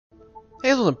Hey,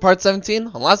 this was in part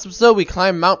 17. On last episode, we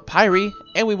climbed Mount Pyre,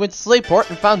 and we went to Slateport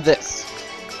and found this.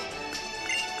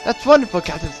 That's wonderful,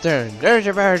 Captain Stern. There's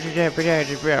your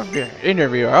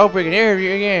interview. I hope we can hear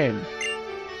you again.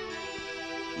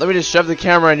 Let me just shove the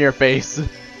camera in your face.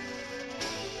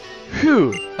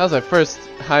 Whew, that was my first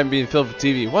time being filmed for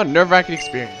TV. What a nerve-wracking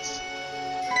experience.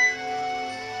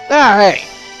 Ah, hey!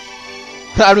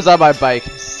 I was on my bike.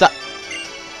 Stop.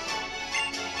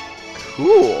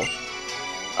 Cool.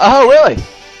 Oh, really?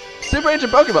 Super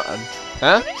ancient Pokemon,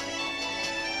 huh?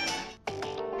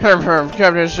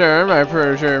 Captain Stern, my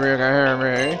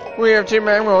protege, we have Team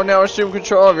Magma will now assume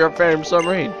control of your famed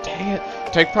submarine. Dang it.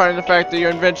 Take pride in the fact that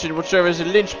your invention will serve as a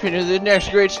linchpin of the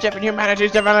next great step in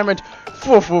humanity's development.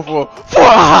 Man.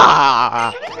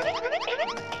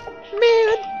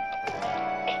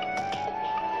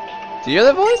 Do you hear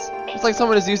that voice? It's like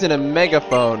someone is using a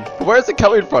megaphone. Where is it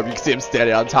coming from? You can see him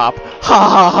standing on top. Ha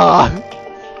ha ha!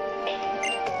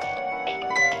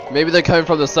 Maybe they're coming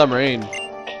from the submarine.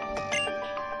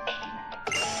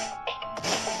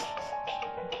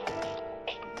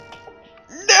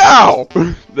 No!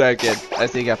 That kid. I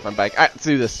see you got my bike. Alright, let's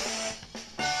do this.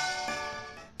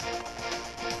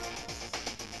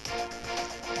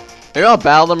 Maybe I'll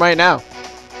battle them right now.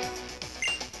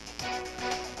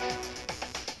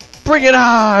 Bring it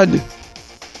on!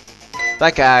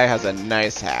 That guy has a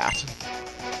nice hat.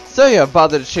 So you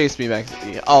bothered to chase me,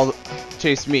 Maxie. I'll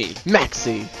chase me,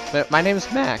 Maxie. My name is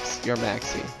Max. You're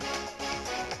Maxie.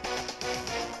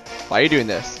 Why are you doing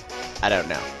this? I don't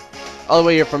know. All the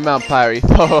way here from Mount Pyre.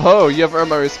 Ho ho ho! You have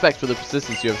earned my respect for the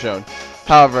persistence you have shown.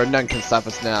 However, none can stop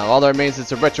us now. All that remains is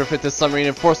to retrofit this submarine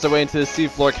and force our way into the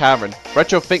seafloor cavern.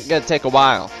 Retrofit gonna take a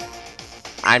while.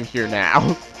 I'm here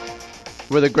now.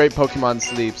 Where the great Pokemon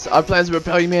sleeps. Our plans to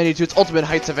propel humanity to its ultimate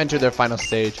heights have entered their final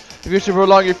stage. If you should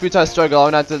prolong your futile struggle, I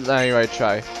will not deny your right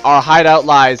try. Our hideout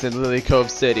lies in Lilycove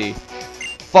City.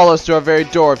 Follow us to our very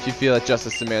door if you feel that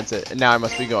justice demands it. And now I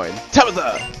must be going.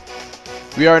 Tabitha!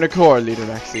 We are in accord, Leader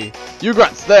Maxie. You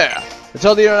grunts, there!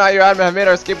 Until Leader and I, your admin, have made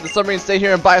our escape from the submarine, stay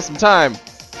here and buy us some time.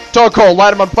 Torkoal,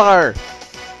 light them on fire!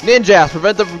 Ninjas,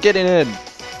 prevent them from getting in.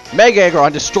 Mega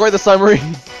Aggron, destroy the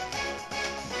submarine.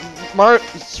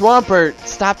 Swampert,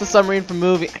 stop the submarine from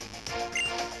moving.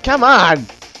 Come on!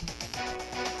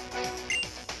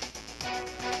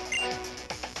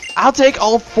 I'll take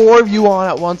all four of you on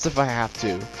at once if I have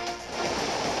to.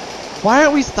 Why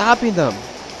aren't we stopping them?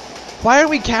 Why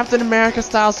aren't we Captain America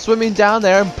style swimming down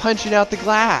there and punching out the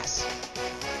glass?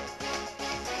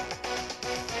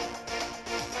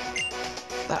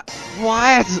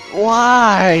 What?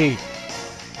 Why?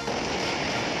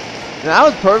 And I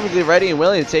was perfectly ready and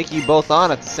willing to take you both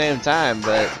on at the same time,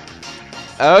 but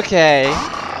okay,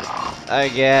 I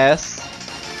guess.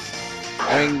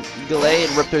 I mean, delay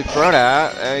and rip their throat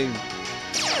out.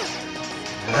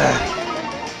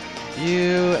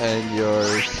 You and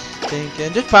your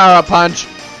stinking, just power up punch.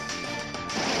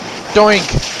 Doink.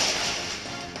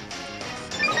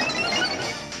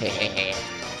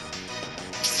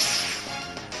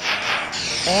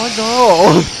 Oh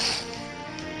no.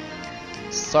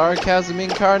 Sarcasm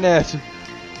incarnate.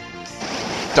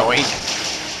 Doink.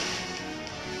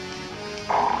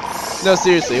 No,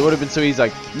 seriously, it would have been so easy.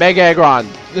 Like Mega Aggron,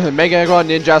 Mega Aggron,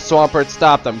 Ninja, Swampert,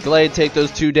 stop them. Glade, take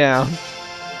those two down.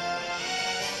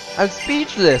 I'm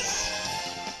speechless.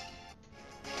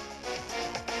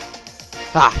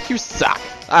 Ah, you suck.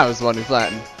 I was the one who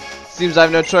flattened. Seems I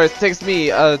have no choice. It takes me,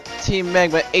 a Team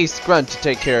Magma ace Grunt to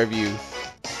take care of you.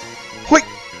 Wait.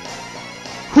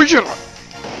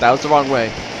 That was the wrong way.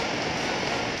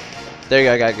 There you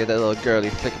go, I gotta get that little girly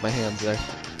flick of my hands there.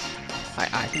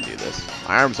 I can do this.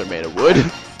 My arms are made of wood.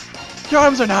 Your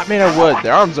arms are not made of wood.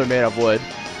 Their arms are made of wood.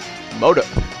 Yamato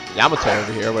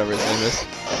over here, whatever his name is.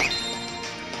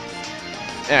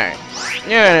 Alright.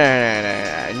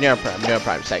 No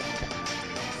problem. Second.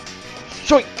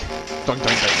 Shoink! Doink,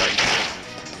 doink, doink, doink.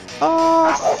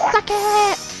 Oh, suck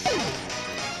it!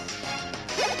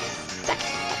 Suck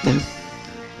it!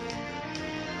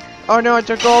 Oh no, it's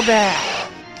a gold back!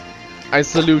 I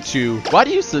salute you. Why do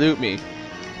you salute me?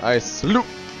 I salute.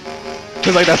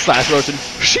 Just like that slash motion.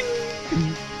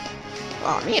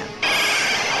 Oh man.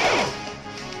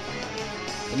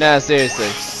 Nah,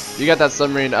 seriously. You got that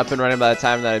submarine up and running by the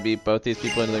time that I beat both these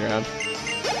people into the ground.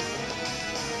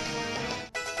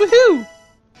 Woohoo!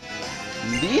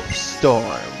 Leaf Storm.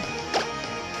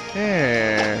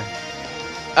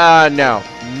 No.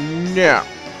 No.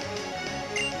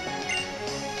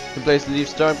 Replace the Leaf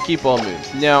Storm, keep all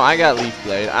moves. No, I got Leaf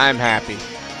Blade. I'm happy.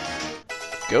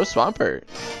 Go Swampert.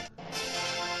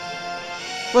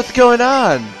 What's going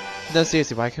on? No,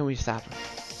 seriously, why can't we stop him?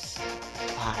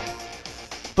 Why?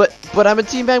 But I'm a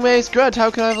Team Magma Ace Grunt. How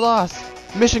could I have lost?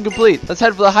 Mission complete. Let's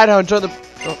head for the hideout and join the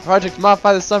project to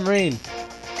modify the submarine.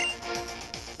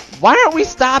 Why aren't we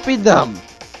stopping them?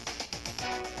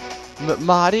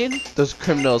 Modding? Those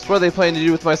criminals. What are they planning to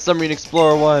do with my Submarine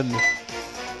Explorer 1?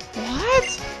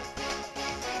 What?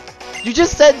 You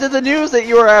just said to the news that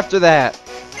you were after that.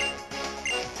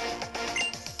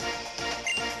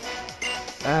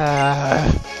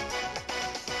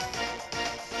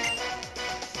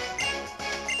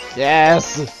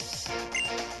 Yes.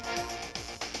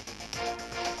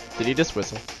 Did he just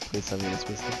whistle? Please tell me he just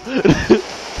whistled.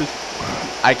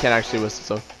 I can't actually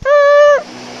whistle, so.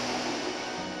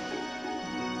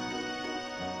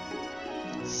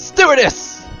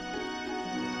 Stewardess!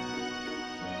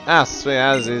 Ah, sweet,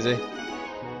 that was easy.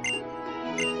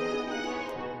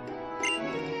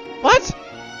 What?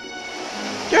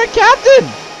 You're a captain!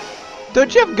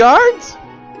 Don't you have guards?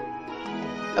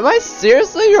 Am I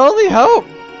seriously your only hope?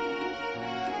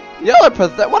 Y'all are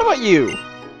pathetic. What about you?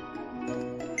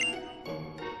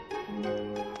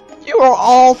 You are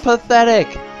all pathetic.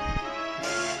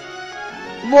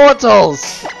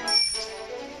 Mortals!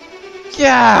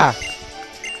 Yeah!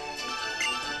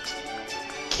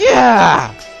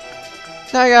 Yeah!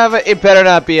 Now I gotta, it better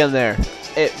not be in there.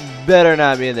 It better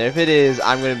not be in there. If it is,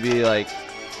 I'm gonna be like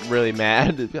really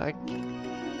mad. Be like,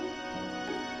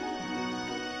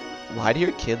 why do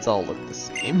your kids all look the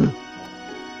same?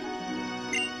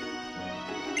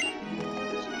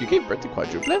 You gave birth to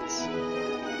quadruplets?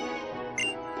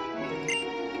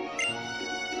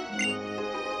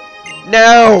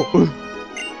 No!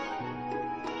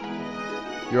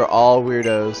 You're all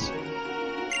weirdos.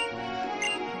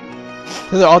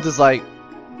 They're all just like,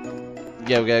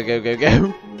 go, go, go, go,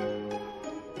 go.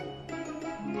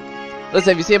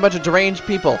 Listen, if you see a bunch of deranged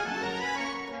people.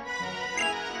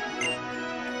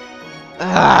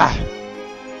 Ah.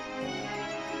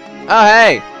 Oh,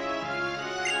 hey.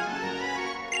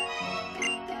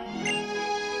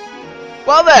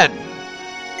 Well then.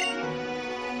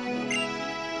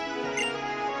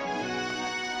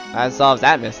 That solves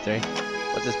that mystery.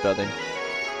 What's this building?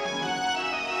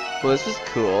 Well, this is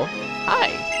cool.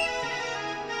 Hi.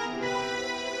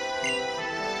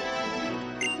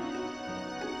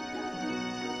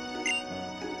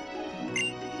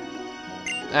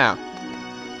 Ow.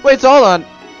 Wait, so hold on.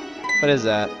 What is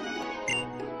that?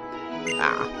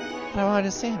 Ah. I wanted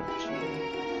a sandwich.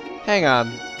 Hang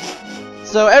on.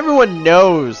 So everyone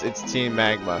knows it's Team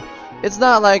Magma. It's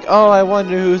not like, oh, I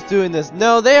wonder who's doing this.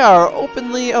 No, they are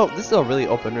openly, oh, this is a really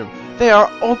open room. They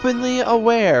are openly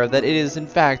aware that it is in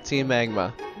fact Team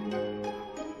Magma.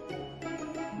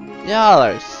 Y'all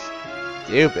are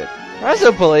stupid. Where's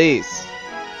the police?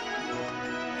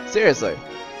 Seriously.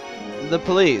 The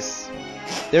police.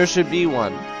 There should be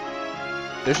one.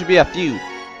 There should be a few.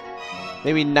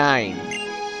 Maybe 9.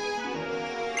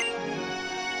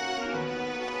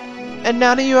 And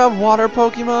now do you have water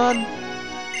Pokemon?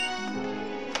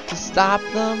 To stop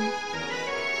them?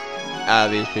 Ah,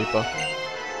 these people.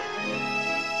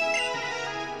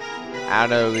 I don't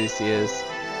know who Lisi is.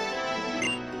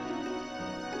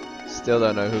 Still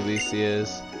don't know who Lisi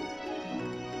is.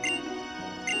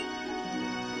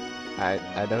 I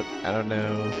don't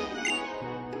know.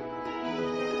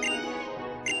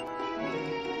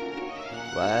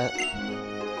 What?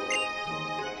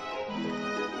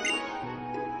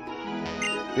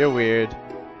 You're weird.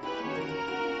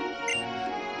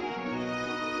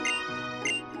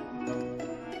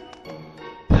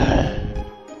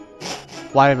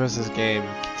 Why must this game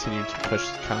continue to push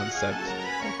the concept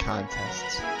of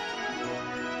contests?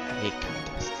 I hate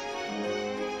contests.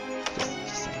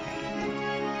 Just say I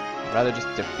hate them. I'd rather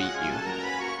just defeat you.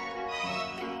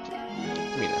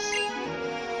 Give me this.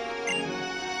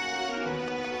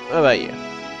 What about you?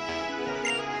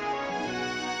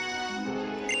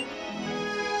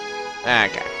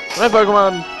 Okay. My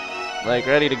Pokemon, like,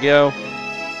 ready to go?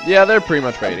 Yeah, they're pretty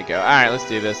much ready to go. Alright, let's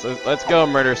do this. Let's go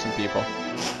murder some people.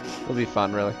 It'll be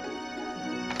fun, really.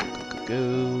 Go, go,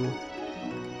 go.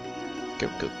 Go,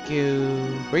 go, go.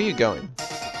 Where are you going?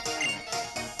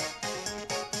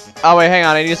 Oh, wait, hang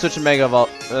on. I need to switch to Mega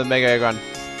Egron.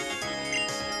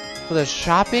 For the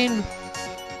shopping?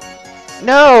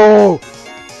 No!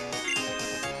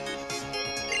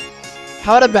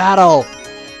 How to battle?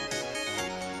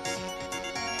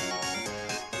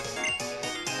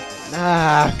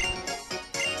 Ah.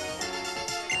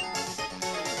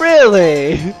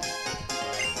 Really?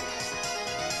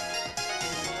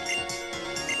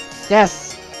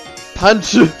 Yes!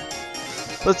 Punch!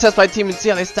 Let's test my team and see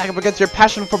how they stack up against your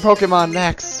passion for Pokemon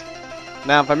next.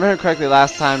 Now, if I remember correctly,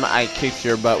 last time I kicked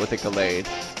your butt with a Gallade.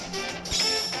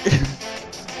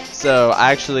 So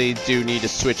I actually do need to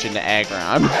switch into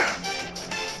Aggron.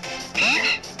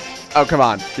 Oh, come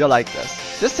on. You'll like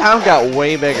this. This town got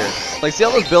way bigger. Like, see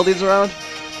all those buildings around?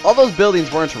 All those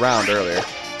buildings weren't around earlier.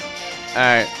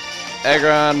 Alright.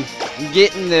 Aggron,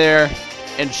 get in there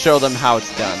and show them how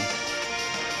it's done.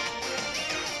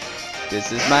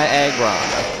 This is my Aggron,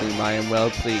 of whom I am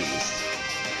well pleased.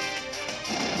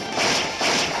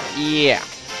 Yeah.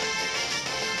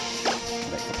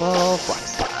 Make a ball, fly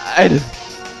slide.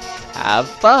 Have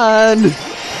fun!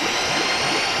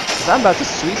 'Cause I'm about to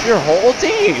sweep your whole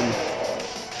team!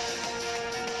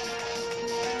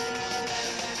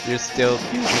 You're still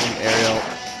using aerial.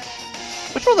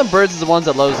 Which one of the birds is the ones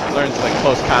that learns like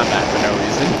close combat for no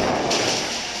reason?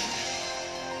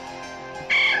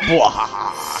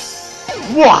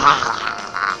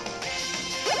 Bwah!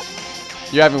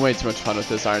 You're having way too much fun with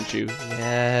this, aren't you?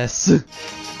 Yes.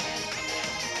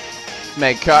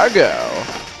 Make cargo.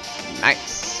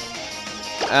 Nice.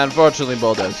 Unfortunately,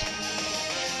 bulldoze.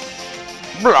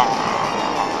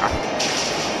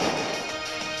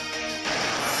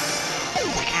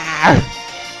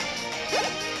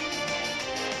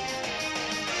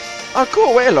 Oh,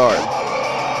 cool, Waylord.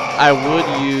 I would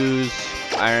use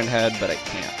Iron Head, but I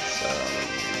can't, so I'm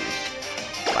gonna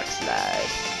use Black Slide.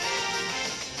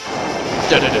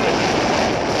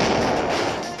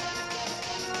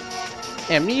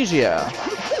 Amnesia.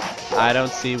 I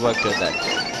don't see what good that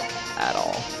did at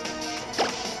all.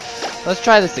 Let's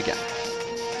try this again.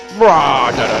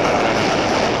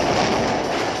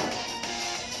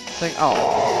 It's like,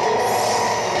 oh.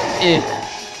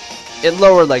 It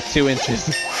lowered like 2 inches.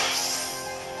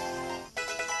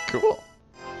 Cool.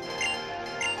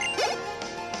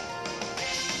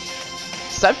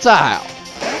 Sceptile.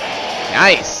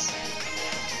 Nice.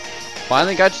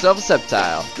 Finally got yourself a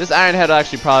Sceptile. This Iron Head will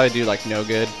actually probably do like no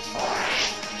good.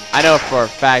 I know for a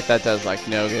fact that does like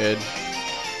no good.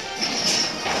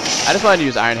 I just wanted to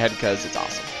use Iron Head because it's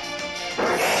awesome.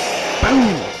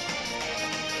 Boom.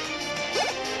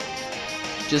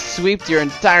 Just sweeped your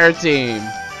entire team.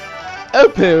 Oh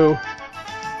poo.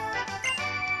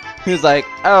 He's like,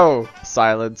 oh,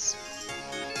 silence.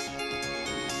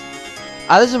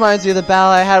 This reminds me of the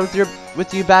battle I had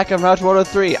with you back on Route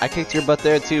 103. I kicked your butt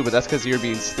there too, but that's because you were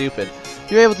being stupid.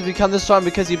 You were able to become this strong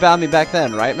because you battled me back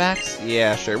then, right, Max?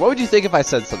 Yeah, sure. What would you think if I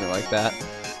said something like that?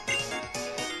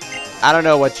 I don't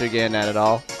know what you're getting at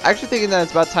all. Actually thinking that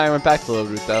it's about time I went back to the little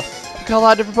route though. You caught a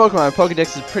lot of different Pokemon. My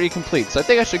Pokedex is pretty complete, so I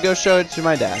think I should go show it to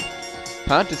my dad.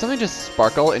 Huh? Did something just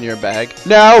sparkle in your bag?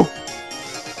 No!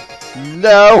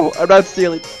 No! I'm not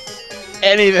stealing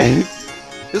anything.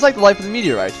 This is like the life of the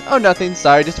meteorite. Oh, nothing.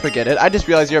 Sorry, just forget it. I just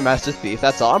realized you're a master thief.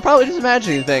 That's all. I'm probably just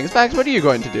imagining things. Max, what are you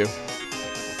going to do?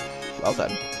 Well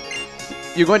then.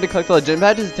 You're going to collect all the gym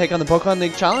badges to take on the Pokemon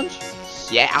League Challenge?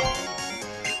 Yeah.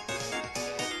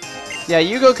 Yeah,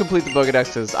 you go complete the Pokedex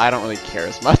because I don't really care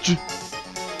as much.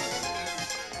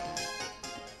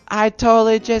 I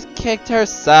totally just kicked her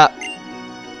sup.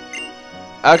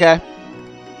 Okay.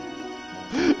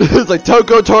 It's like, don't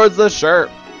go towards the shirt.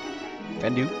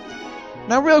 Can do.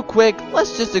 Now real quick,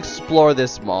 let's just explore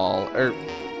this mall. Or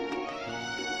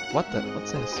what's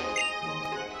this?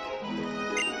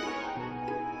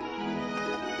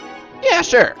 Yeah,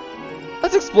 sure.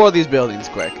 Let's explore these buildings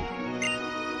quick.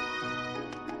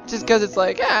 Just cause it's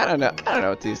like, I don't know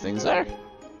what these things are.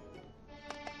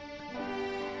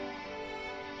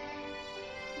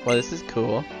 Well, this is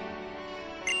cool.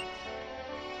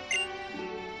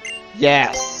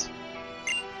 Yes.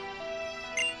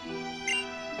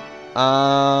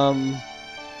 No.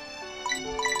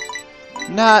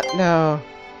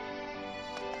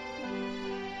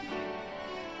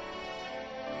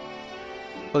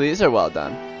 Well, these are well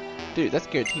done. Dude, that's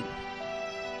guaranteed.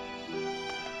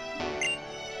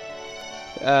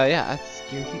 Yeah, that's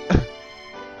guaranteed.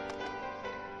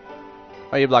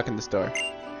 Why are you blocking this door?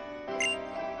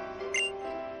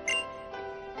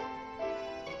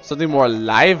 Something more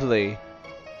lively.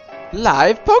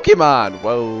 Live Pokemon!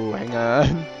 Whoa, hang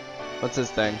on. What's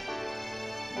this thing?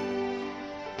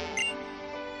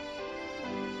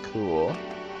 Cool.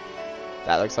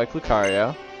 That looks like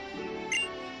Lucario.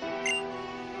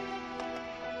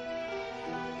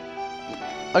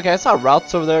 Okay, I saw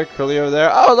Routes over there, Curly over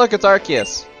there. Oh, look, it's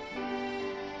Arceus.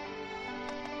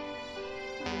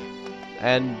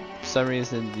 And for some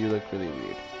reason, you look really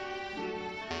weird.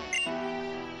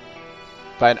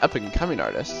 By an up-and-coming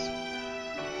artist.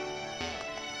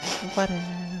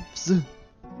 Whatevs.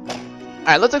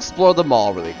 Alright, let's explore the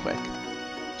mall really quick.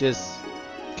 Just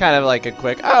kind of like a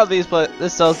quick, oh, this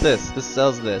sells this, this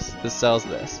sells this, this sells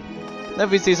this. Then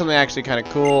if we see something actually kind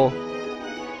of cool.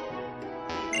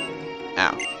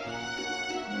 Ow.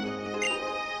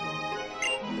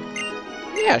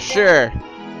 Yeah, sure.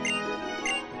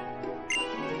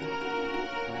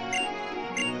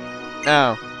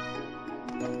 Oh.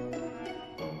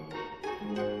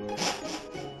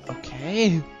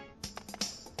 Okay.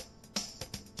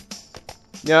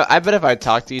 You know, I bet if I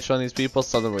talked to each one of these people,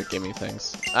 something would give me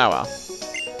things. Oh well.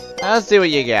 Let's see what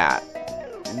you got.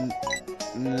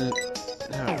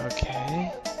 Oh,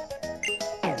 okay.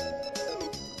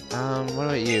 What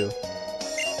about you?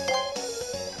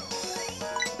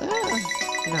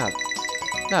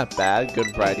 Not bad.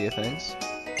 Good variety of things.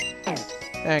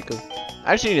 Alright, cool.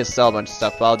 I actually need to sell a bunch of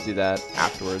stuff, but I'll do that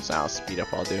afterwards. I'll speed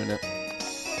up while doing it.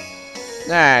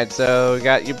 Alright, so we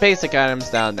got your basic items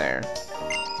down there.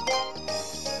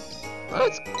 Well,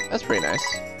 that's pretty nice.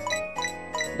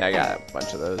 Yeah, I got a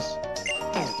bunch of those.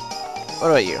 What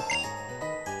about you?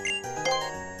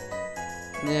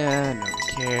 Yeah, no one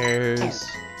cares.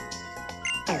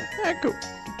 Alright, cool.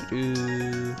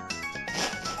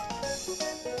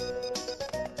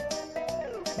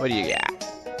 What do you got?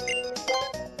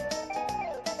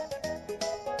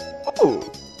 Ooh.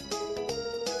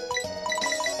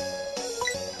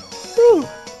 Ooh.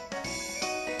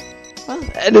 Well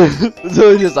then.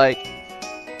 So it's just like,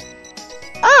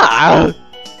 ah.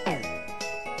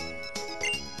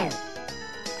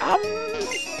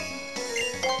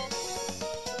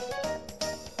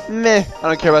 Meh. I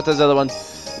don't care about those other ones.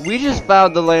 We just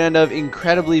found the land of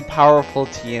incredibly powerful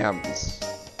TMs.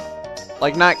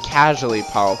 Like, not casually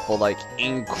powerful, like,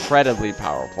 incredibly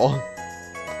powerful.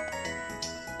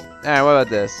 Alright, what about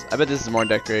this? I bet this is more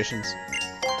decorations.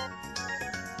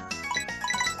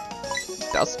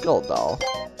 Dust Gold Doll.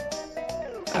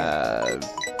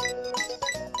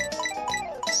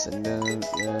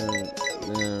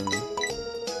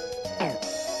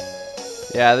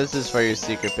 Yeah, this is for your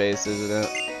secret base, isn't it?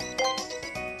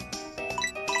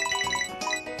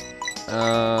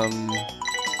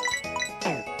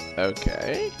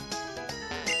 Okay.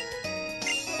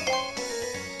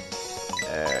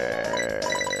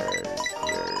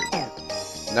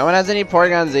 No one has any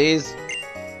porygon-z's?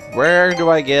 Where do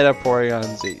I get a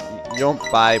porygon-z? You don't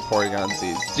buy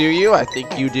porygon-z's, do you? I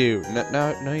think you do.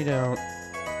 No, you don't.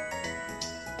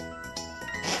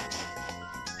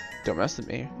 Don't mess with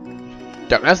me.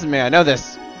 Don't mess with me, I know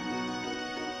this.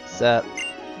 What's up?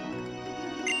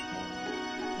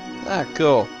 Ah,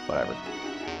 cool. Whatever.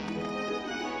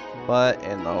 What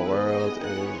in the world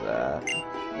is that?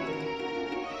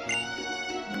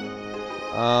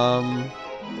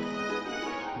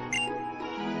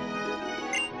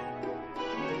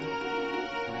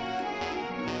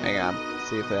 Hang on.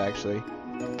 See if it actually...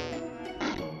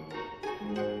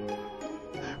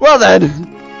 Well then!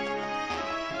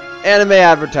 Anime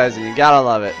advertising. You gotta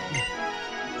love it.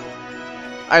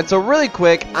 Alright, so really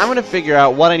quick, I'm gonna figure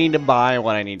out what I need to buy and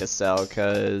what I need to sell,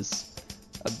 because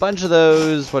a bunch of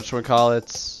those,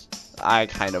 whatchamacallits, I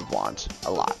kind of want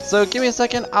a lot. So give me a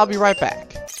second, I'll be right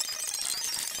back.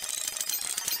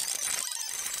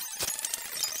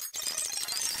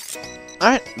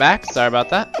 Alright, back. Sorry about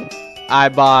that. I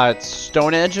bought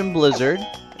Stone Edge and Blizzard.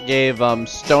 Gave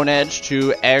Stone Edge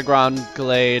to Aggron,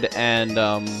 Glade, and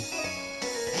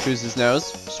who's his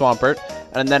nose? Swampert.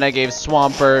 And then I gave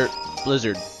Swampert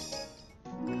Blizzard.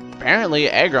 Apparently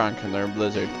Aggron can learn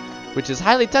Blizzard, which is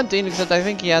highly tempting, except I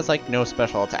think he has like no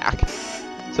special attack.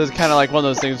 So it's kind of like one of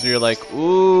those things where you're like,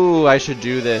 ooh, I should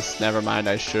do this. Never mind,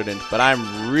 I shouldn't. But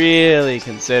I'm really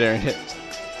considering it.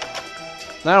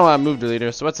 I don't want to move the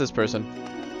leader, so what's this person?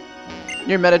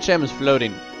 Your Metacham is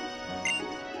floating.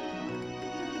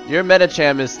 Your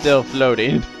Metacham is still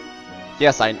floating.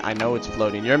 Yes, I know it's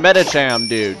floating. Your Metacham,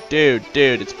 dude,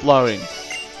 it's floating.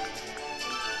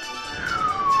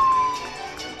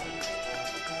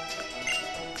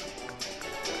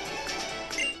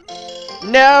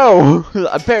 No!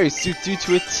 A berry suits you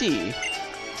to a T.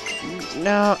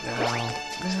 No.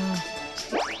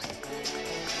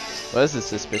 Well, this is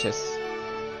suspicious.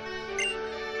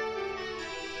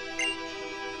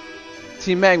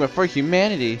 Team Magma for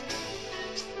humanity.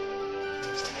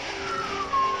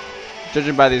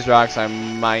 Judging by these rocks, I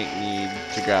might need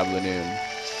to grab Lanoon.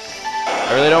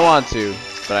 I really don't want to,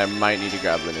 but I might need to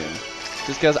grab Lanoon.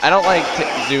 Just because I don't like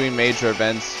doing major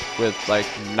events with, like,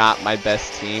 not my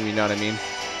best team, you know what I mean?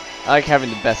 I like having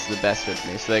the best of the best with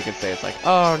me, so they can say it's like,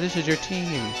 oh, this is your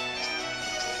team.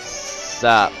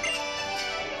 Stop.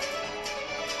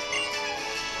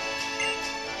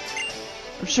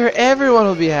 I'm sure everyone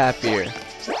will be happier.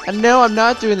 And no, I'm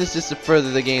not doing this just to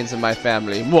further the gains of my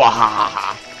family.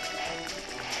 Mwahaha.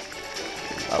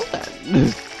 Well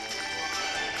then.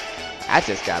 That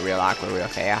just got real awkward real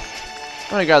fast.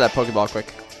 I'm gonna grab that Pokeball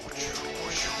quick.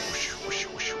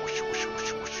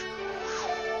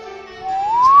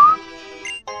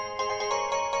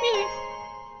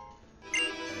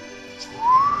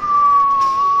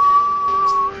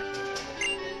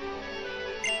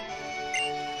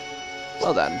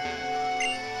 Well then.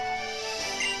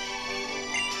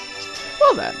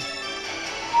 Well then.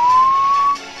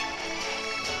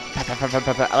 I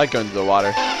like going to the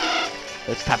water.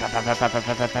 It's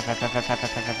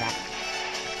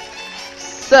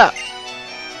Sup?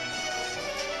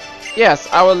 Yes,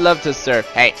 I would love to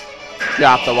surf. Hey, get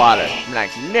off the water. I'm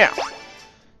like, no.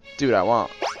 Do what I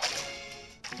want.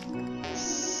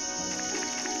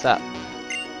 Sup?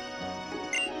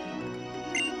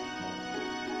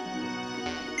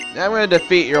 I'm gonna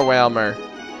defeat your whalmer.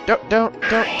 Don't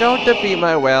defeat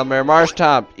my whalmer. Marsh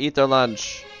Top, eat their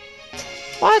lunch.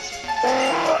 What?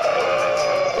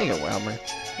 Speaking of whalmer.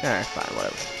 Alright, fine,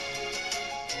 whatever.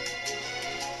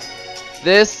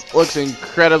 This looks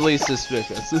incredibly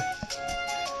suspicious.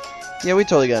 Yeah, we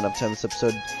totally got enough time this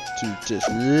episode to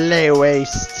just lay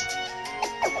waste.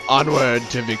 Onward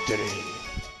to victory.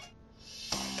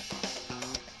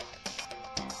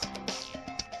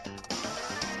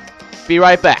 Be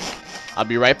right back. I'll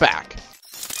be right back.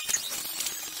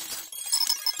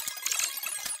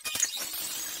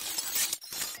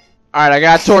 Alright, I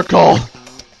got Torkoal.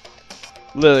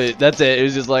 Literally, that's it. It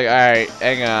was just like, alright,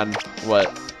 hang on.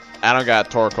 What? I don't got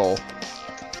Torkoal.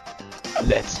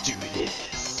 Let's do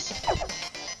this.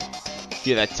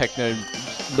 Get that techno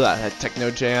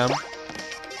jam.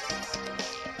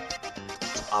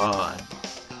 It's on.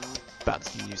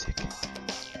 Bounce music.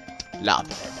 Love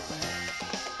it everywhere.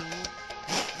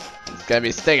 It's gonna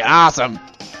be stinking awesome.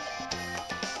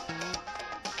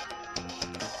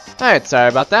 Alright, sorry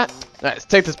about that. Alright, let's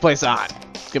take this place on.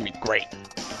 It's gonna be great.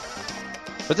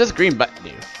 What's this green button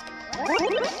do?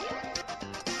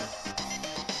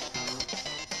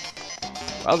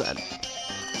 Well then.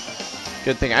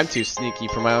 Good thing I'm too sneaky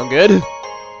for my own good.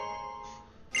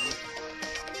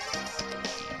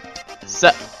 So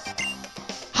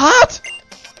hot!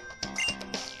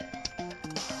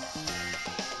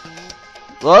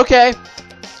 Well, okay.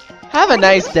 Have a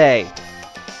nice day.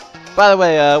 By the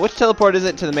way, which teleport is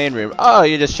it to the main room? Oh,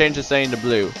 you just changed the setting to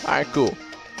blue. Alright, cool.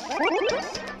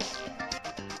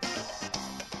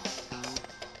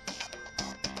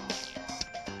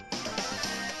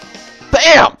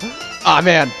 Bam! Aw, oh,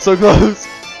 man, so close.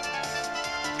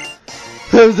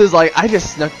 It was just like, I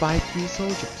just snuck by 3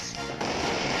 soldiers.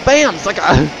 Bam! It's like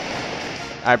a...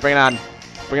 Alright, bring it on.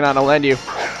 Bring it on, I'll lend you.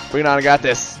 Bring it on, I got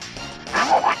this.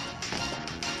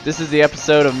 This is the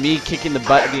episode of me kicking the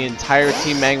butt of the entire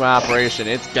Team Magma operation.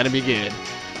 It's gonna be good.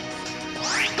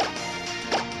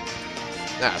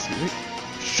 Ah, excuse me.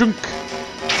 Shunk.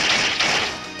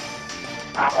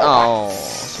 Oh,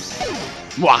 so sad.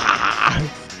 Wah!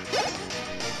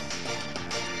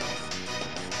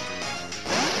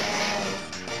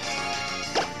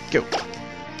 Go.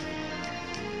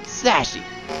 Slashy.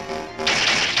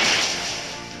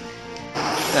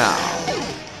 Oh.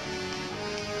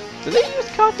 Did they use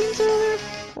coffins earlier? I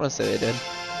want to say they did.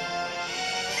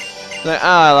 Like, oh,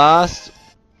 I lost.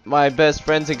 My best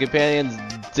friends and companions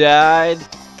died.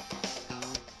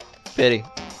 Pity.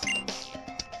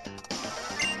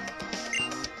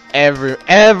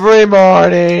 Every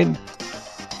morning.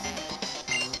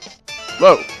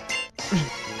 Whoa.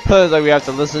 It's like we have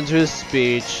to listen to his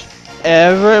speech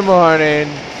every morning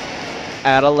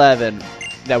at 11.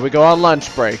 Then we go on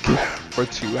lunch break for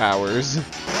 2 hours.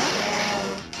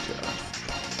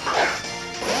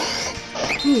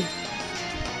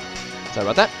 Sorry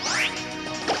about that.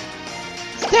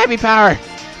 Stabby power!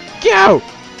 Go!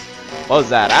 What was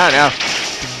that? I don't know.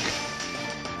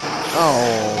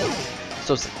 Oh,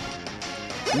 so sad.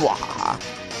 Wah.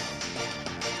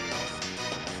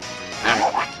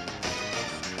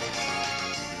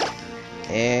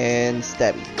 And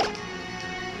stabby.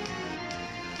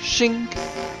 Shink.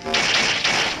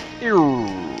 Ew.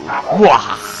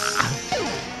 Wah.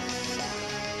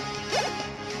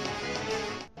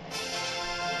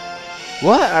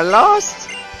 What? I lost?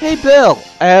 Hey, Bill.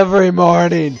 Every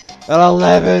morning at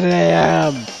 11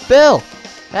 a.m. Bill,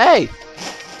 hey,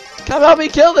 come help me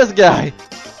kill this guy.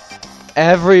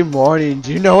 Every morning.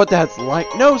 Do you know what that's like?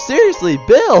 No, seriously,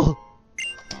 Bill.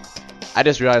 I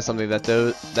just realized something, that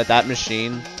that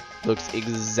machine looks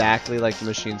exactly like the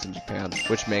machines in Japan,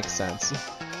 which makes sense.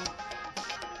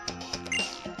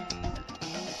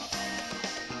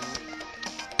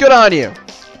 Good on you.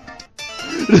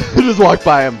 Just walk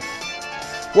by him.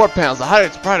 Warp panels, the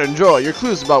hideout's pride and joy. You're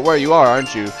clueless about where you are,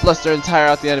 aren't you? Fluster and tire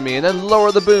out the enemy, and then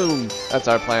lower the boom. That's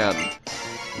our plan.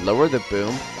 Lower the boom?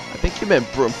 I think you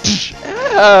meant broom.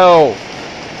 Ow!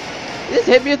 You just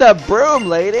hit me with a broom,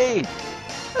 lady.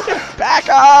 Just back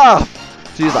off.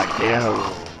 She's like,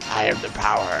 no, I have the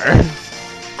power.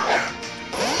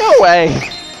 No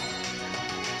way.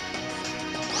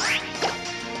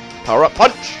 Power up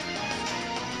punch.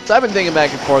 So I've been thinking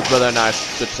back and forth whether or not I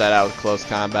should switch that out with close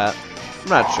combat. I'm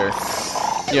not sure.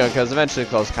 You know, because eventually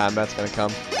close combat's gonna come.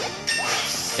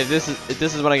 If this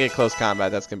is when I get close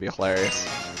combat, that's gonna be hilarious.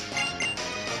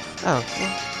 Oh,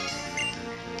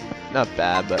 well, not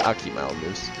bad, but I'll keep my old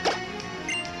moves.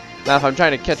 Now, if I'm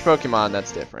trying to catch Pokemon,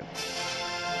 that's different.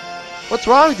 What's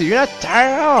wrong with you? You're not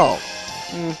tired at all.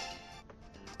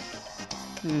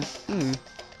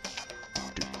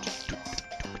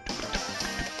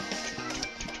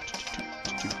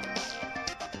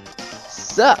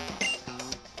 Sup?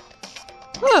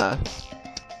 Huh.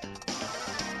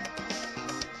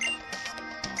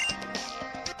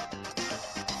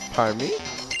 Pardon me?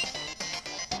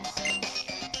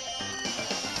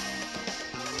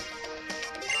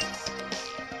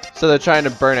 So they're trying to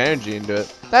burn energy into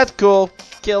it. That's cool.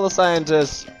 Kill the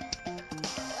scientists.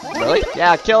 Really?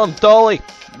 Yeah, kill him totally.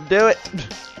 Do it.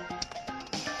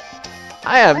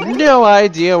 I have no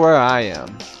idea where I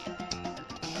am.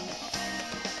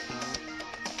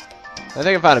 I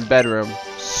think I found a bedroom.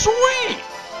 Sweet!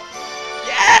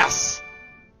 Yes!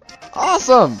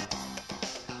 Awesome!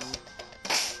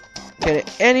 Can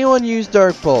anyone use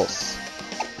Dark Pulse?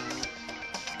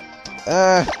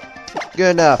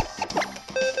 Good enough.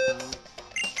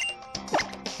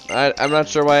 I'm not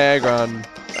sure why Aggron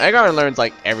learns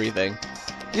like everything.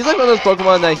 He's like one of those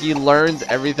Pokemon that he learns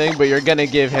everything, but you're gonna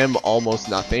give him almost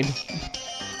nothing.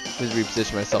 Just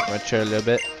reposition myself in my chair a little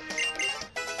bit.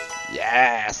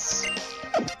 Yes!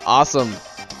 Awesome.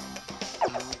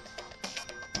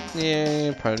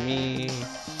 Yeah, pardon me.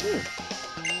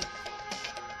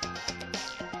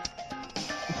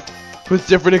 With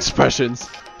different expressions.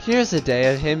 Here's a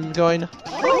day of him going,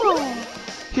 oh.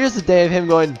 Here's a day of him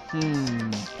going,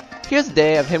 Here's a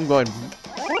day of him going,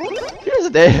 Here's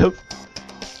a day of...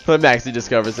 When Maxie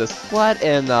discovers this. What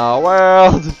in the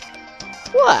world?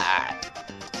 What?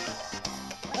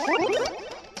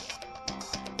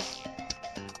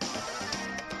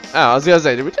 Oh, I was gonna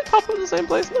say, did we just pop up in the same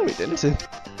place? No, we didn't.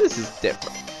 This is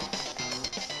different.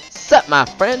 Sup, my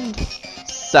friend?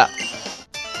 Sup.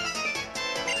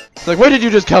 It's like, where did you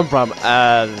just come from?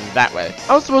 That way.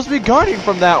 I was supposed to be guarding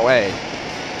from that way.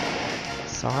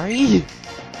 Sorry?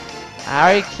 I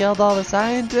already killed all the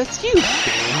scientists, you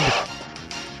fiend.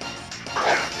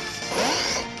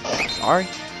 Sorry.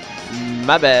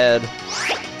 My bad.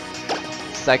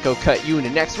 Psycho cut you into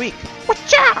next week.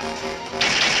 Watcha!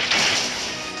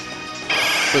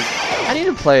 I need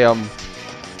to play,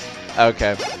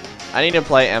 okay. I need to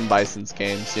play M. Bison's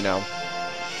games, you know.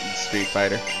 Street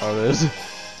Fighter. Oh, it is.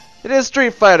 It is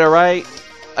Street Fighter, right?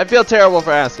 I feel terrible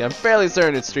for asking. I'm fairly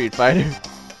certain it's Street Fighter.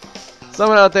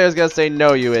 Someone out there is gonna say,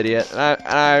 no, you idiot. And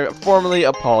I formally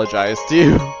apologize to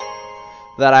you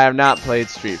that I have not played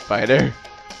Street Fighter.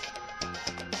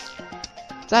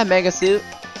 Is that a Mega Suit?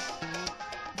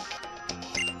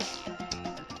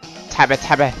 Tabba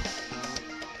Tabba.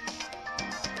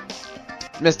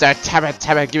 Mr. Tabba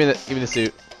Tabba, give me the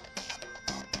suit.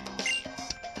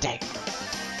 Dang.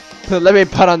 Let me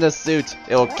put on this suit.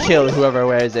 It will kill whoever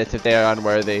wears it if they are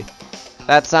unworthy.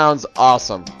 That sounds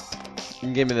awesome. You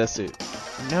can give me the suit.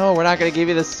 No, we're not gonna give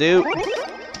you the suit.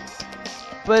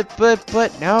 But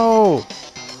no.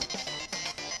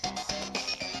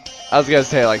 I was gonna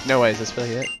say like, no way, is this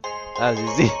really it? That was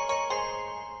easy.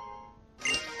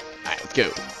 Alright, let's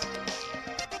go.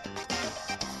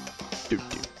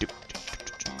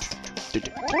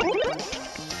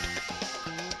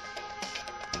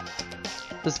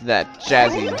 Listen to that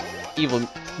jazzy,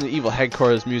 evil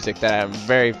headquarters music that I'm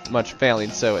very much failing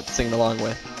so at singing along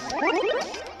with.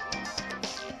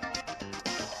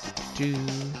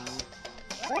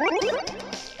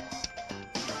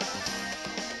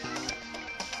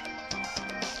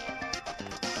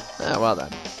 Ah, well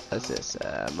done. Let's just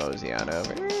mosey on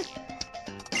over.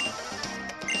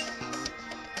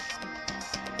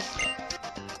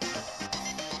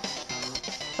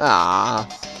 Ah,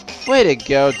 way to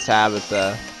go,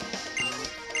 Tabitha.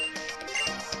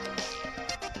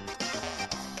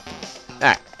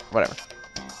 Alright, whatever.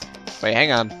 Wait,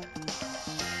 hang on.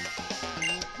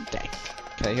 Dang.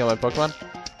 Can I heal my Pokemon?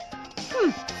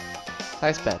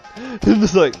 Nice bet. I'm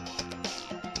just like...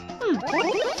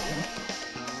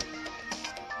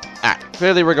 Alright,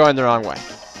 clearly we're going the wrong way.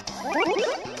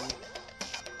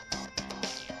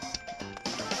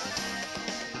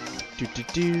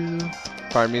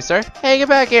 Pardon me, sir. Hey, get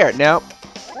back here. Nope.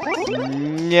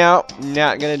 Nope.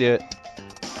 Not gonna do it.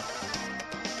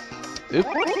 Oop.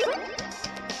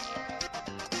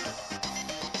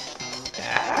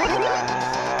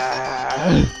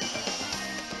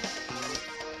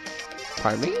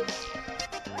 Pardon me?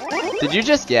 Did you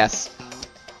just yes?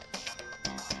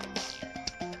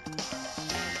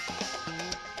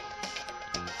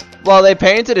 Well, they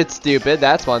painted it stupid.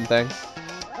 That's one thing.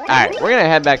 Alright, we're gonna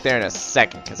head back there in a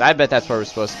second, because I bet that's where we're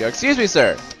supposed to go. Excuse me,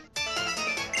 sir.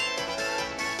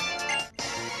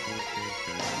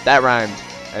 That rhymed.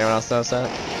 Anyone else notice that?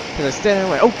 Because I stand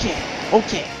away. Okay,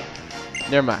 okay.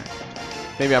 Never mind.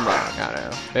 Maybe I'm wrong. I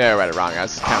don't know. Maybe I read it wrong. I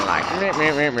was just kind of like, meh,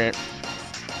 meh, meh, meh.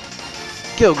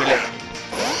 Kill Gillette.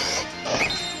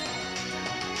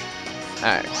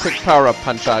 Alright, quick power up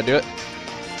punch. I'll do it.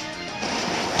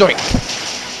 Doink.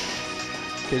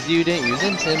 Because you didn't use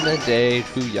intimidate.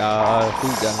 Hoo-yah,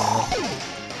 hoo-yah.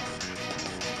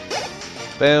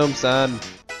 Boom, son.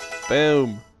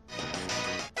 Boom.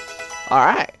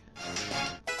 Alright.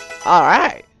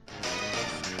 Alright.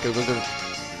 Go, go, go.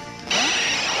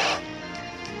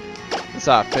 Let's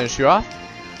finish you off.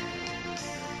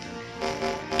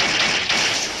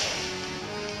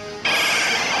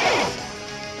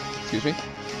 Excuse me.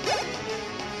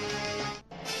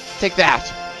 Take that.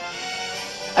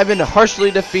 I've been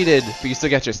harshly defeated, but you still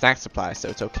get your snack supply, so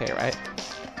it's okay, right?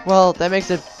 Well, that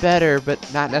makes it better, but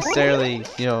not necessarily,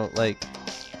 you know, like,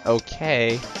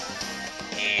 okay.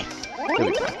 Here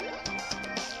we go.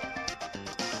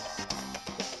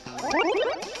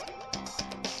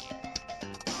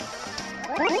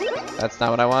 That's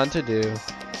not what I wanted to do.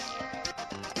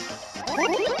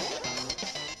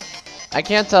 I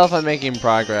can't tell if I'm making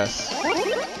progress.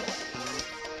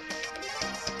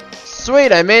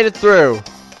 Sweet, I made it through.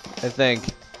 I think.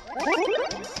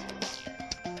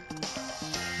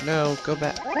 No, go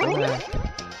back. Go back.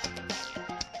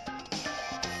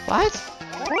 What?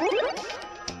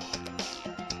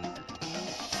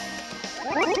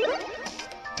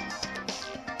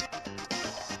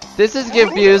 This is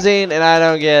confusing and I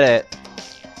don't get it.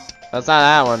 That's not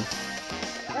that one.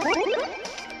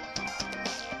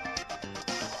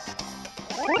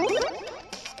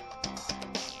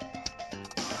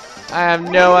 I have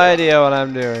no idea what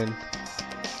I'm doing.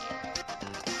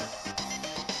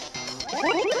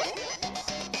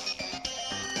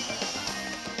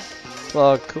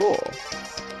 Well, cool.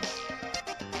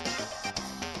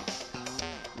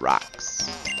 Rocks.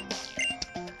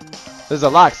 There's a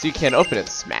lock, so you can't open it,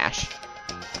 Smash.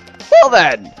 Well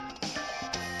then!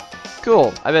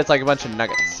 Cool. I bet it's like a bunch of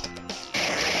nuggets.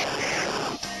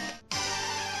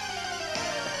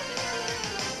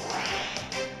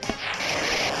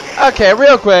 Okay,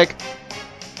 real quick,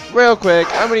 I'm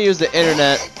gonna use the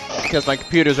internet because my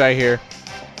computer's right here.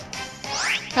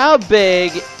 How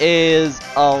big is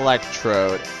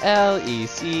Electrode?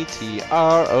 L-E-C-T-R-O-D-E.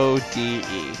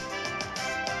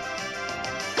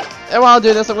 And while I'm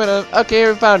doing this, I'm gonna, okay,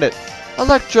 we found it.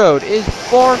 Electrode is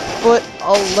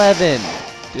 4'11".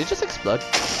 Did it just explode?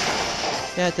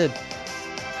 Yeah, it did.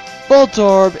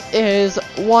 Voltorb is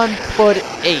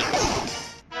 1'8".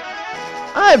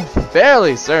 I'm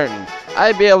fairly certain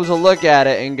I'd be able to look at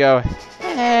it and go,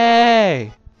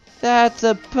 hey, that's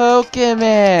a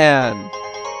Pokemon.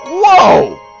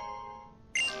 Whoa!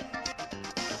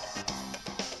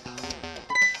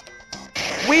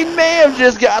 We may have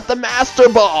just got the Master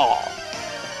Ball.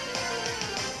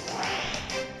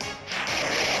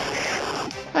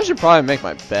 I should probably make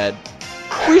my bed.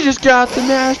 We just got the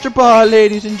Master Ball,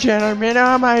 ladies and gentlemen.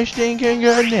 Oh my stinking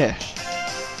goodness.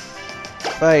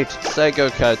 Right, Psycho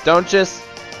Cut. Don't just...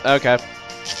 Okay.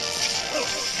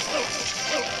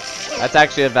 That's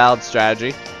actually a valid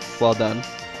strategy. Well done.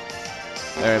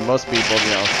 And most people,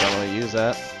 you know, don't really use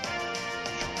that.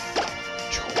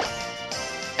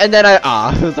 And then I...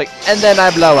 it was like... And then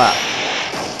I blow up.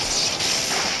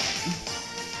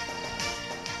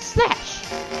 Slash!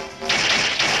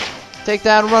 Take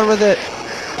that and run with it.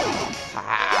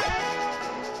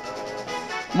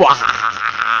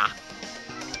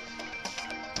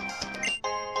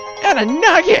 And a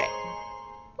nugget!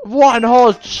 One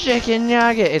whole chicken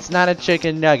nugget! It's not a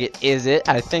chicken nugget, is it?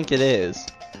 I think it is.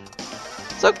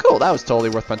 So cool, that was totally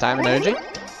worth my time and energy.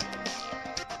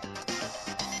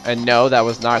 And no, that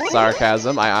was not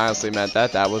sarcasm. I honestly meant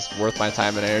that. That was worth my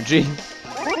time and energy. The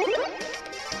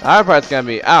hard part's gonna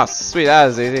be... Oh, sweet, that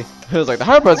is easy. It was like, the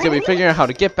hard part's gonna be figuring out how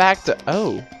to get back to...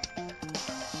 Oh.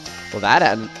 Well, that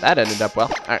ended up well.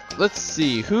 Alright, let's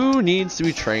see. Who needs to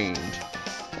be trained?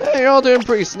 Hey, you're all doing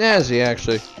pretty snazzy,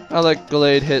 actually. I'll let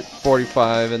Glade hit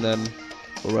 45, and then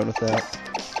we'll run with that.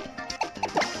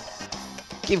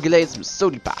 Give Glade some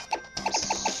soda pop.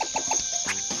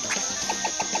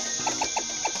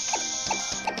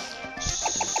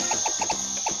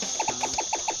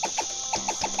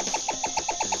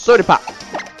 Soda pop.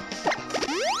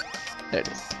 There it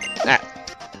is. Alright,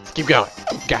 let's keep going.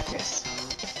 Got this.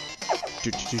 Do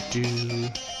do do do.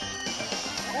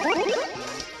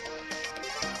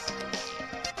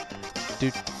 Do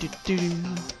do do.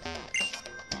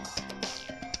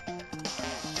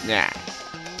 Nah.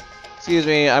 Excuse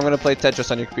me, I'm gonna play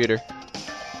Tetris on your computer.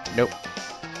 Nope.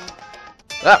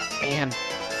 Oh, man.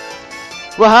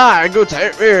 Well, hi, go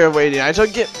tired here waiting. I shall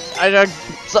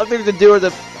something to do with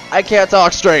the. I can't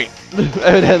talk straight. And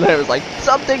then there was like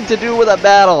something to do with a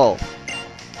battle.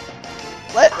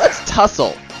 Let's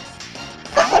tussle.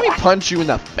 Let me punch you in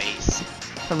the face.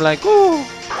 I'm like, ooh,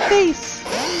 face.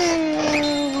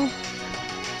 No.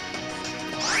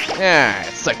 Yeah,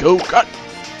 it's like, oh god.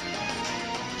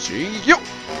 See you.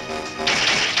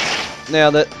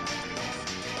 Nailed it.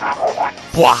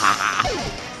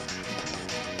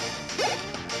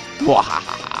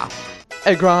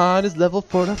 A Grunt is level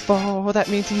 44. That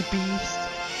means he's beast.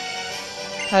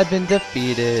 I've been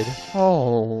defeated.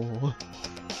 Oh.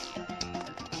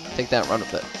 Take that and run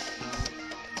with it.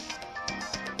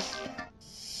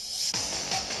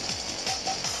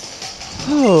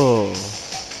 Oh.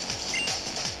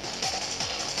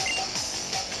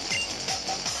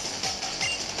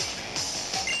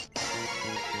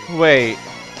 Wait.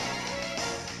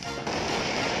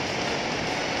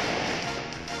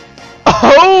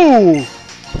 Oh!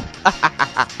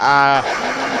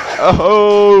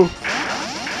 Oh!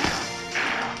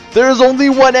 There's only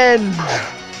one end!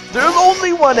 There's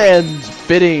only one end!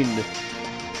 Fitting.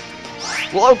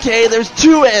 Well, okay, there's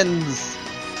two ends!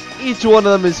 Each one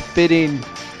of them is fitting.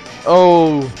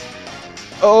 Oh.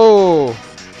 Oh.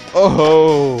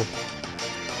 Oh.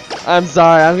 I'm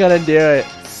sorry, I'm gonna do it.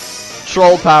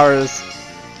 Troll powers.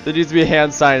 There needs to be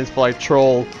hand signs for like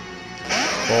troll.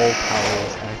 Troll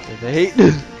powers activate.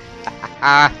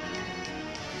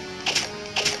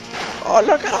 Oh,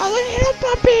 look at all the hand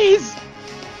puppies!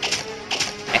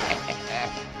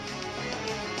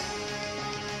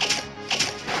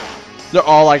 They're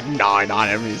all like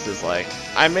non-enemies. Just like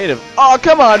I made him. Oh,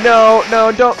 come on! No,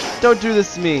 no, don't do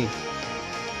this to me.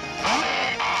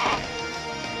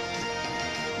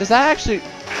 Is that actually?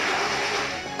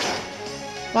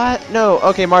 What? No.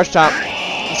 Okay, Marsh Chomp.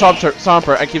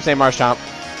 Stomper. I keep saying Marsh Chomp.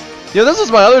 Yo, this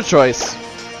was my other choice.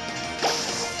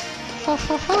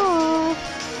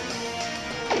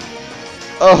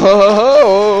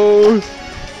 Oh.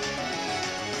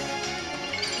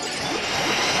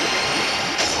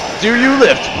 Do you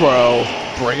lift, bro?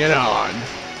 Bring it on.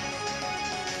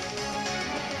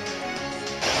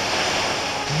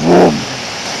 Vroom.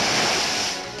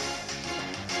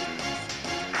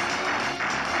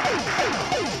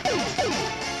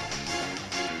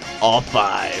 All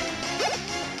five.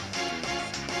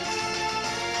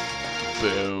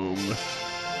 Boom.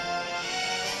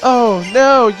 Oh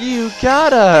no, you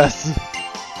got us!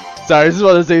 Sorry, this is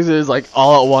one of those things that is like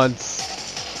all at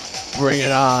once. Bring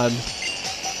it on.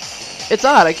 It's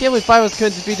odd, I can't believe 5 of us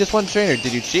couldn't defeat just one trainer.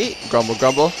 Did you cheat? Grumble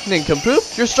grumble.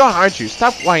 Nincompoop, you're strong, aren't you?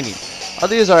 Stop whining.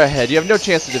 Others are ahead, you have no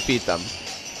chance to defeat them.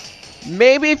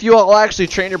 Maybe if you all actually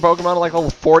train your Pokemon to like level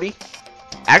 40?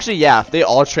 Actually, yeah, if they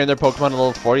all train their Pokemon to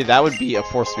level 40, that would be a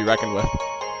force to be reckoned with.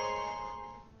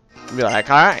 I'd be like,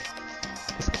 alright,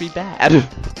 this could be bad.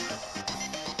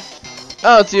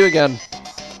 Oh, it's you again.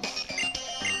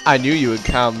 I knew you would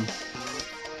come.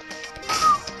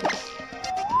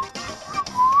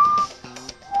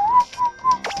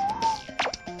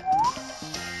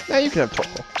 Now you can have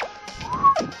Torkoal.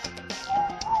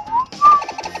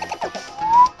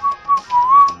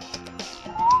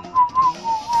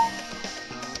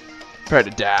 Prepare to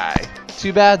die.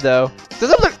 Too bad though.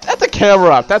 That's a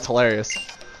camera up. That's hilarious.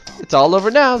 It's all over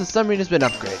now. The submarine has been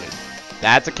upgraded.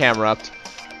 That's a camera up.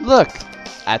 Look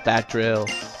at that drill.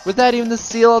 With that, even the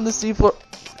seal on the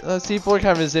seafloor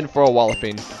comes in for a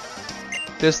walloping.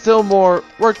 There's still more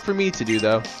work for me to do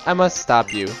though. I must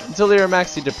stop you until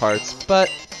Maxi departs. But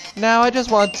now I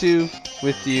just want to,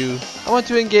 with you, I want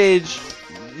to engage.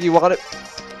 You want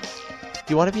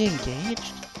to be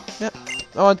engaged? Yep.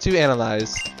 I want to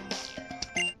analyze.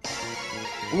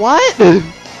 What?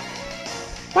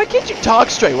 Why can't you talk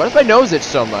straight? What if my nose itch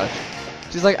so much?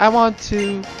 She's like, I want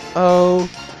to,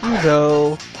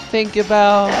 think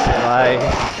about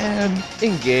life and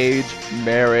engage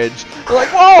marriage. We're like,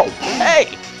 whoa,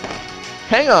 hey,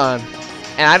 hang on.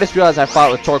 And I just realized I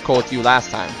fought with Torkoal with you last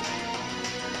time.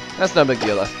 That's no big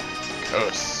deal though.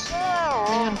 Curse.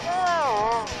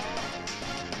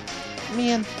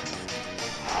 Man.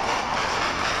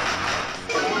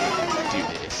 Do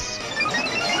this.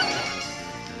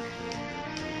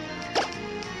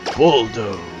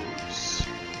 Bulldoze.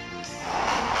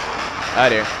 Oh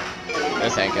dear.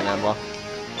 This ain't gonna end well.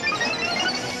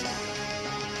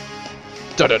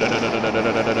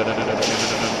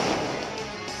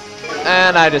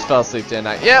 And I just fell asleep, didn't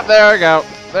I? Yep, there we go.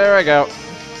 There we go.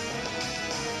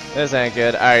 This ain't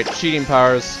good. Alright, cheating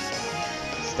powers.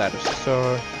 Status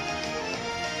restore.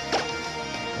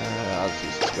 Let's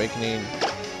use this awakening.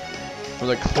 From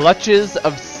the clutches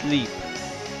of sleep.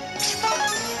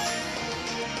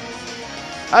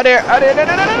 Oh dear! Oh dear! No,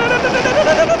 no, no, no, no, no, no, no,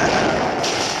 no, no, no.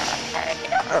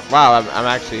 Wow, I'm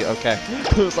actually okay.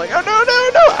 I was like, oh no, no,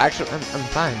 no! Actually, I'm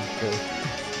fine. Really.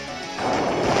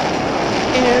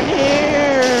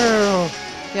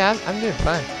 Yeah, I'm doing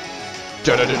fine.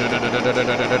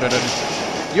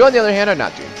 You, on the other hand, are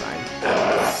not doing fine.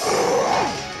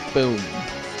 Boom.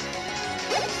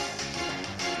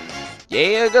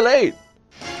 Yeah, delayed.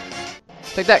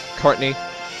 Take that, Courtney.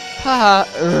 Haha.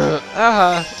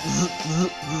 Haha.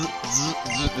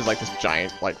 There's like this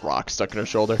giant like rock stuck in her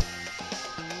shoulder.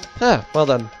 Huh, well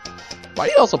done. Why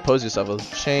do you also pose yourself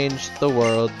as change the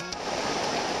world?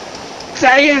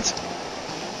 Dang it!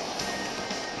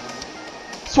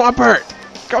 Swampert!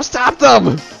 Go stop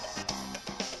them!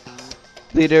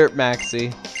 Leader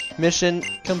Maxi. Mission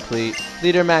complete.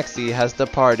 Leader Maxi has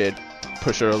departed.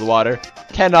 Pusher of the water.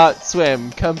 Cannot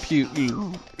swim. Compute.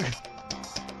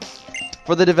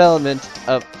 For the development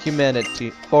of humanity.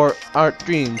 For our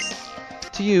dreams.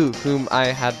 To you, whom I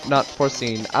had not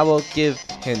foreseen, I will give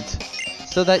hint.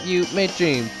 So that you may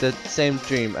dream the same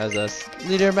dream as us.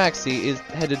 Leader Maxi is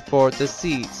headed for the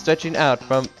sea, stretching out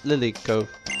from Lilycove.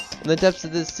 In the depths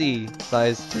of the sea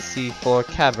lies the sea floor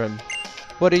cavern.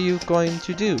 What are you going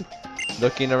to do?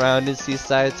 Looking around in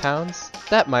seaside towns?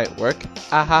 That might work.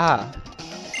 Ahaha.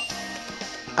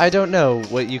 I don't know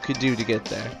what you could do to get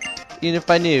there. Even if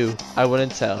I knew, I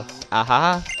wouldn't tell.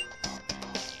 Ahaha.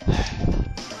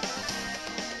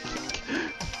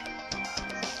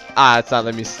 Ah, it's not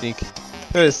letting me sneak. I'm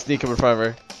gonna sneak him in front of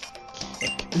her.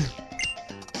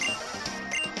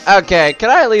 Okay, can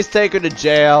I at least take her to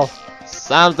jail?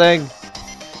 Something.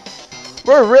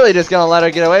 We're really just gonna let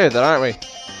her get away with it, aren't we?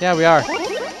 Yeah, we are.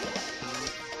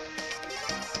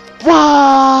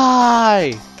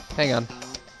 Why? Hang on.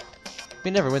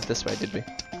 We never went this way, did we?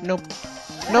 Nope.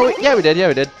 No, yeah, we did. Yeah,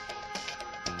 we did.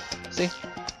 See?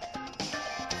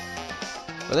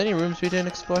 Are there any rooms we didn't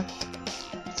explore?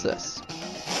 What's this?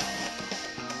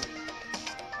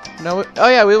 No, oh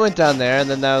yeah, we went down there, and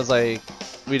then that was like,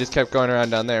 we just kept going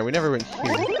around down there. We never went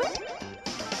here.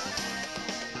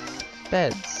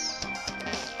 Beds.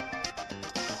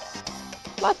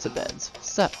 Lots of beds.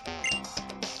 What's up?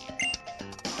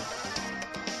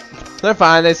 They're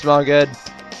fine, they smell good.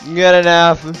 Good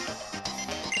enough.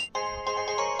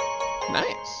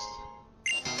 Nice.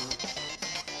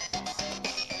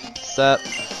 What's up?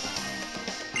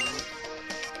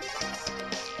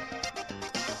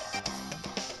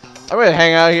 I'm gonna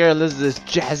hang out here and listen to this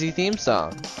jazzy theme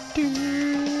song.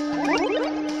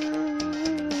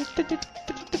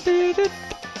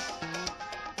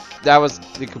 That was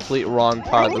the complete wrong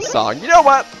part of the song. You know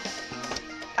what?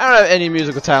 I don't have any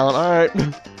musical talent, alright.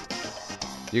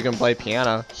 You can play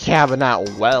piano. Yeah, but not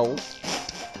well.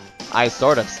 I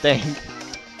sort of stink.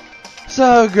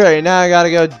 So great, now I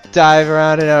gotta go dive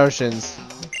around in oceans.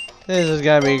 This is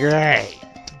gonna be great.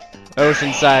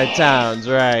 Oceanside towns,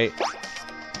 right.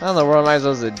 How in the world am I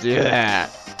supposed to do that?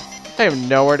 I don't even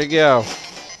know where to go.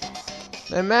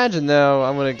 Imagine though,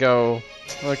 I'm gonna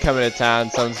come into town,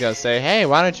 someone's gonna say, hey,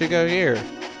 why don't you go here?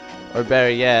 Or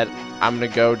better yet, I'm gonna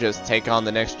go just take on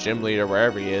the next gym leader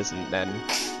wherever he is and then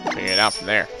figure it out from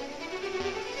there.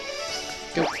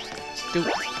 Go. Go.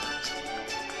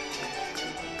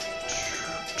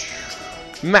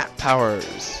 Map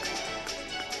powers.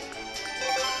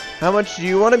 How much do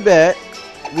you want to bet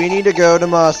we need to go to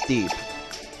Moss Deep?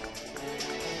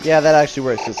 Yeah, that actually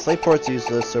works, because Slateport's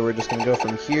useless, so we're just going to go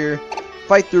from here,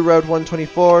 fight through Road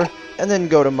 124, and then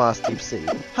go to Moss Deep City.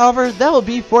 However, that will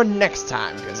be for next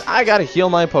time, because I gotta heal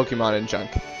my Pokemon and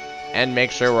junk, and make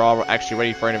sure we're all actually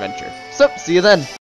ready for an adventure. So, see you then!